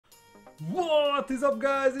What is up,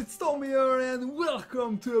 guys? It's Tom here and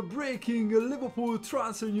welcome to a breaking Liverpool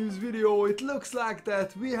transfer news video. It looks like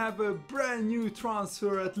that we have a brand new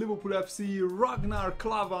transfer at Liverpool FC. Ragnar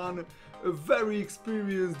Klavan, a very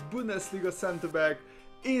experienced Bundesliga centre-back,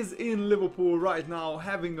 is in Liverpool right now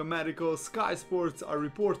having a medical. Sky Sports are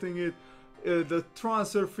reporting it. The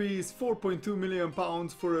transfer fee is £4.2 million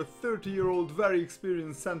for a 30-year-old very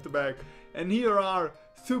experienced centre-back. And here are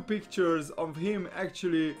two pictures of him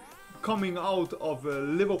actually coming out of a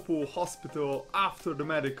Liverpool hospital after the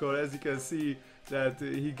medical. As you can see that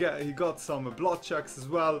he got some blood checks as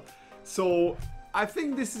well. So I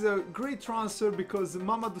think this is a great transfer because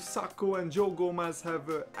Mamadou Sakho and Joe Gomez have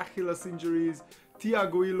Achilles injuries.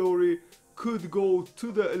 Thiago Ilori could go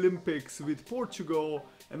to the Olympics with Portugal,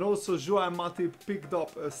 and also João Matip picked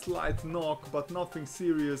up a slight knock but nothing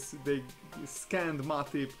serious. They scanned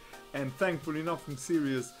Matip and thankfully nothing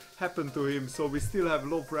serious happened to him, so we still have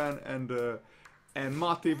Lovren and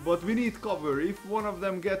Matip, but we need cover. If one of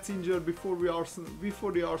them gets injured before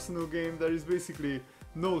the Arsenal game, there is basically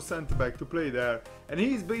no centre-back to play there, and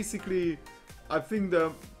he's basically, I think,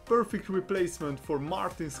 the perfect replacement for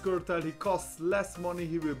Martin Skrtel. He costs less money,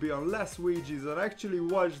 he will be on less wages. I actually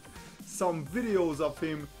watched some videos of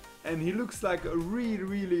him and he looks like a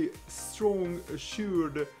really strong,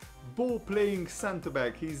 assured ball-playing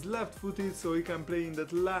centre-back. He's left-footed, so he can play in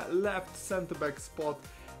that left centre-back spot,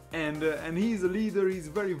 and he's a leader. He's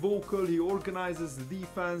very vocal, he organizes the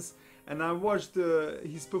defense, and I watched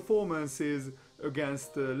his performances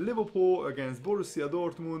against Liverpool, against Borussia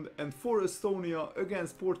Dortmund, and for Estonia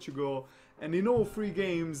against Portugal, and in all three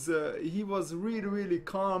games he was really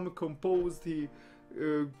calm, composed. He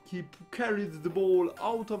carried the ball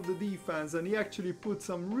out of the defense, and he actually put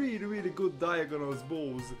some really good diagonals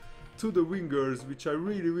balls to the wingers, which I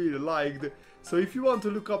really liked. So if you want to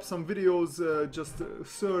look up some videos, just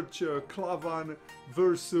search Klavan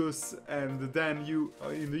versus, and then you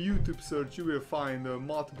in the YouTube search you will find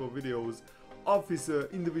multiple videos of his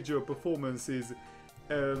individual performances.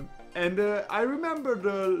 I remember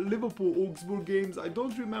the Liverpool-Augsburg games. I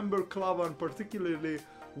don't remember Klavan particularly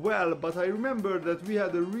well, but I remember that we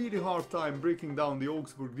had a really hard time breaking down the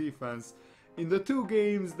Augsburg defense. In the two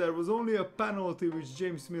games there was only a penalty which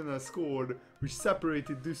James Milner scored, which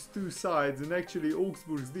separated these two sides, and actually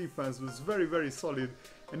Augsburg's defense was very solid.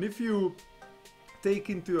 And if you take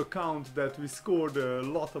into account that we scored a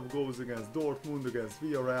lot of goals against Dortmund, against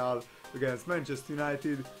Villarreal, against Manchester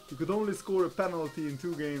United, we could only score a penalty in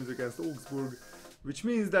two games against Augsburg, which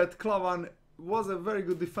means that Klavan was a very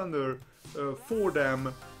good defender for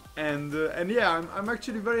them. And yeah, I'm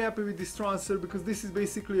actually very happy with this transfer because this is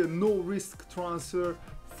basically a no-risk transfer.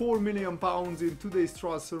 £4 million in today's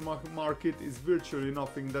transfer market is virtually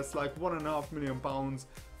nothing. That's like £1.5 million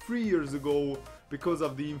 3 years ago because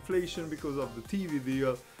of the inflation, because of the TV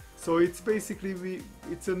deal. So it's basically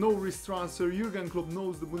it's a no-risk transfer. Jurgen Klopp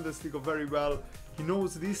knows the Bundesliga very well. He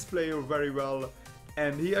knows this player very well.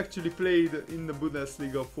 And he actually played in the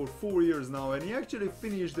Bundesliga for 4 years now, and he actually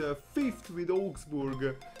finished 5th with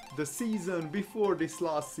Augsburg the season before this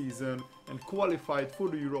last season and qualified for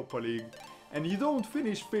the Europa League. And you don't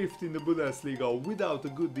finish 5th in the Bundesliga without a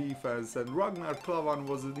good defense, and Ragnar Klavan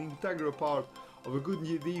was an integral part of a good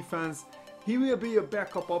defense. He will be a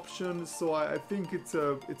backup option, so I think it's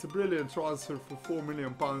a brilliant transfer for £4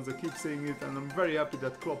 million. I keep saying it, and I'm very happy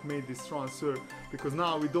that Klopp made this transfer because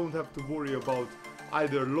now we don't have to worry about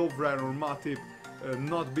either Lovren or Matip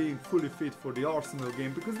not being fully fit for the Arsenal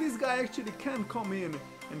game, because this guy actually can come in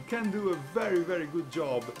and can do a very good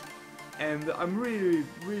job. And I'm really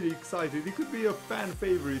excited. He could be a fan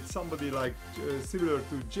favorite, somebody like similar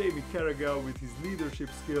to Jamie Carragher with his leadership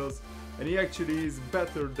skills, and he actually is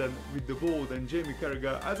better than with the ball than Jamie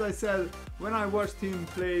Carragher. As I said, when I watched him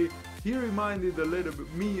play, he reminded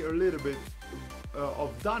me a little bit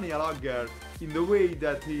of Daniel Agger in the way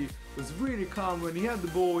that he was really calm when he had the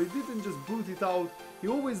ball. He didn't just boot it out, he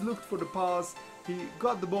always looked for the pass. He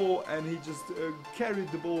got the ball and he just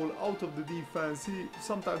carried the ball out of the defense.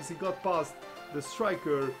 Sometimes he got past the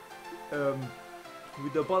striker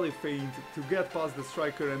with a body feint to get past the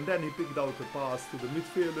striker, and then he picked out a pass to the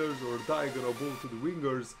midfielders or a diagonal ball to the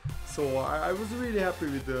wingers. So I was really happy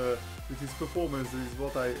with his performances,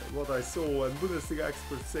 what I saw, and Bundesliga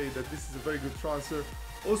experts say that this is a very good transfer.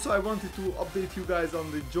 Also, I wanted to update you guys on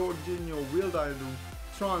the Jorginho Wijnaldum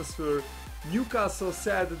transfer. Newcastle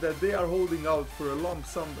said that they are holding out for a lump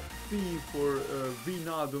sum fee for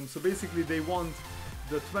Wijnaldum. So basically they want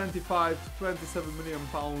the 25 to 27 million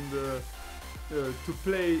pound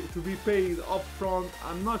to be paid up front.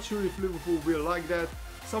 I'm not sure if Liverpool will like that.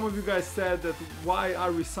 Some of you guys said that why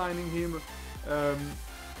are we signing him?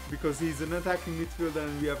 because he's an attacking midfielder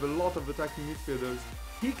and we have a lot of attacking midfielders.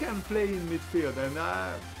 He can play in midfield, and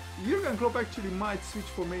Jurgen Klopp actually might switch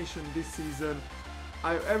formation this season.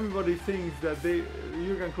 Everybody thinks that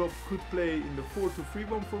Jurgen Klopp could play in the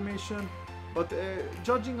 4-2-3-1 formation, but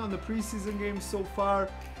judging on the preseason games so far,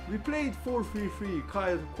 we played 4-3-3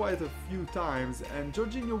 quite a few times, and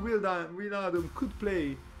Jorginho Wijnaldum could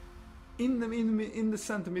play in the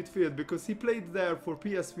center midfield because he played there for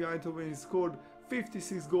PSV Eindhoven. He scored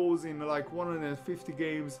 56 goals in like 150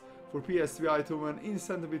 games for PSV Eindhoven in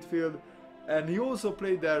center midfield, and he also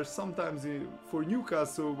played there sometimes for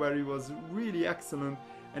Newcastle, where he was really excellent,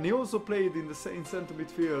 and he also played in center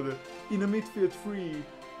midfield in a midfield three.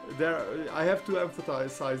 There, I have to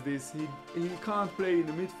emphasize this. He can't play in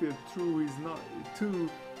the midfield through.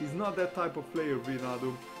 He's not that type of player,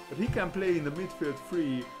 Wijnaldum, but he can play in the midfield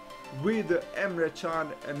three with Emre Can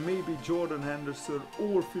and maybe Jordan Henderson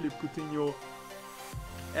or Philippe Coutinho.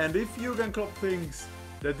 And if Jurgen Klopp thinks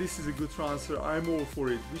that this is a good transfer, I'm all for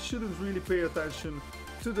it. We shouldn't really pay attention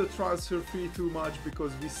to the transfer fee too much,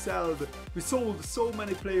 because we sold so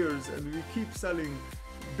many players and we keep selling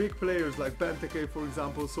big players like Benteke, for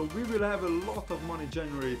example, so we will have a lot of money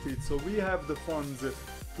generated, so we have the funds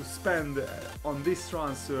to spend on this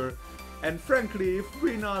transfer. And frankly, if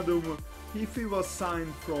Wijnaldum, if he was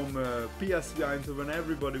signed from PSV Eindhoven,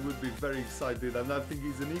 everybody would be very excited, and I think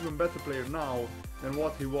he's an even better player now than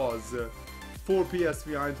what he was for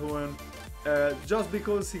PSV Eindhoven. Just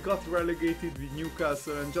because he got relegated with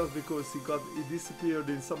Newcastle and just because he disappeared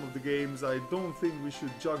in some of the games, I don't think we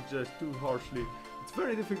should judge that too harshly. It's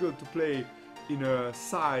very difficult to play in a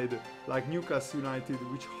side like Newcastle United,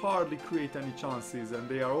 which hardly create any chances and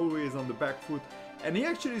they are always on the back foot. And he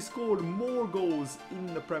actually scored more goals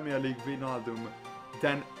in the Premier League, Wijnaldum,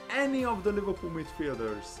 than any of the Liverpool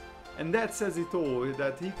midfielders. And that says it all,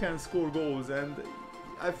 that he can score goals. And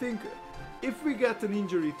I think if we get an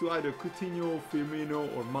injury to either Coutinho, Firmino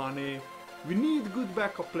or Mane, we need good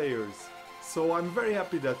backup players. So I'm very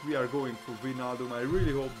happy that we are going for Wijnaldum. I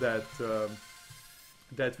really hope that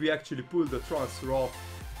that we actually pull the transfer off.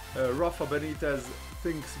 Rafa Benitez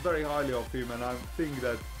thinks very highly of him, and I think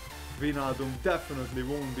that Wijnaldum definitely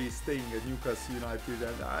won't be staying at Newcastle United,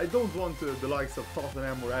 and I don't want the likes of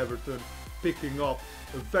Tottenham or Everton picking up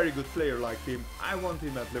a very good player like him. I want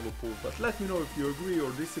him at Liverpool, but let me know if you agree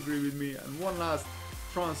or disagree with me. And one last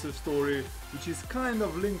transfer story, which is kind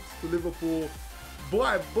of linked to Liverpool.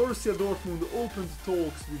 Borussia Dortmund opened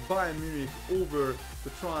talks with Bayern Munich over the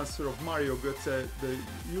transfer of Mario Götze. The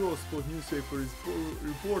Eurosport newspaper is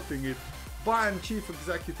reporting it. Bayern chief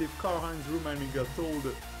executive Karl-Heinz Rummenigge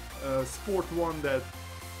told Sport 1 that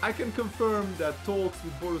I can confirm that talks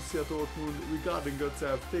with Borussia Dortmund regarding Götze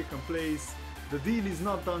have taken place. The deal is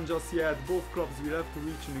not done just yet. Both clubs will have to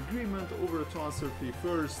reach an agreement over a transfer fee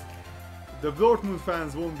first. The Dortmund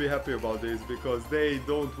fans won't be happy about this because they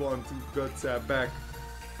don't want Götze back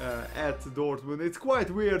at Dortmund. It's quite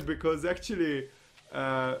weird because actually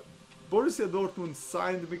Borussia Dortmund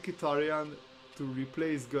signed Mkhitaryan to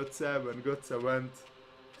replace Götze when Götze went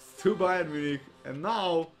to Bayern Munich, and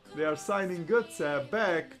now they are signing Götze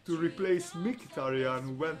back to replace Mkhitaryan,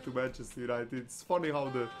 who went to Manchester United. It's funny how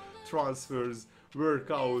the transfers work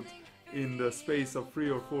out in the space of 3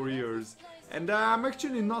 or 4 years. And I'm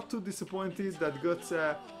actually not too disappointed that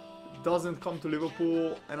Götze doesn't come to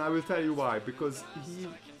Liverpool, and I will tell you why. Because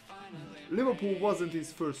Liverpool wasn't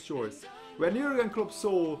his first choice. When Jurgen Klopp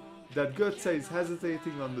saw that Götze is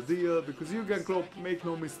hesitating on the deal, because Jurgen Klopp, make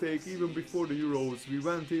no mistake, even before the Euros, we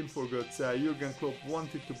went in for Götze. Jurgen Klopp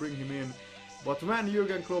wanted to bring him in, but when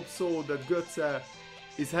Jurgen Klopp saw that Götze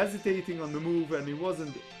is hesitating on the move and he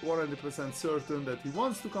wasn't 100% certain that he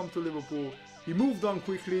wants to come to Liverpool, he moved on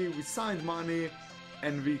quickly. We signed Mane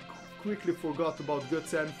and we quickly forgot about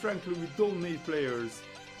Götze, and frankly we don't need players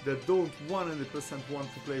that don't 100%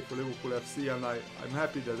 want to play for Liverpool FC, and I'm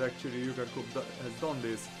happy that actually Jurgen Klopp has done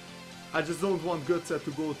this. I just don't want Götze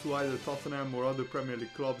to go to either Tottenham or other Premier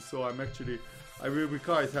League clubs, so I will be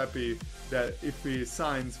quite happy that if he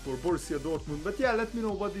signs for Borussia Dortmund. But yeah, let me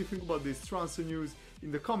know what do you think about this transfer news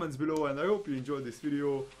in the comments below, and I hope you enjoyed this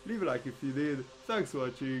video. Leave a like if you did. Thanks for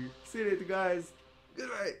watching. See you later guys.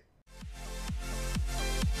 Goodbye.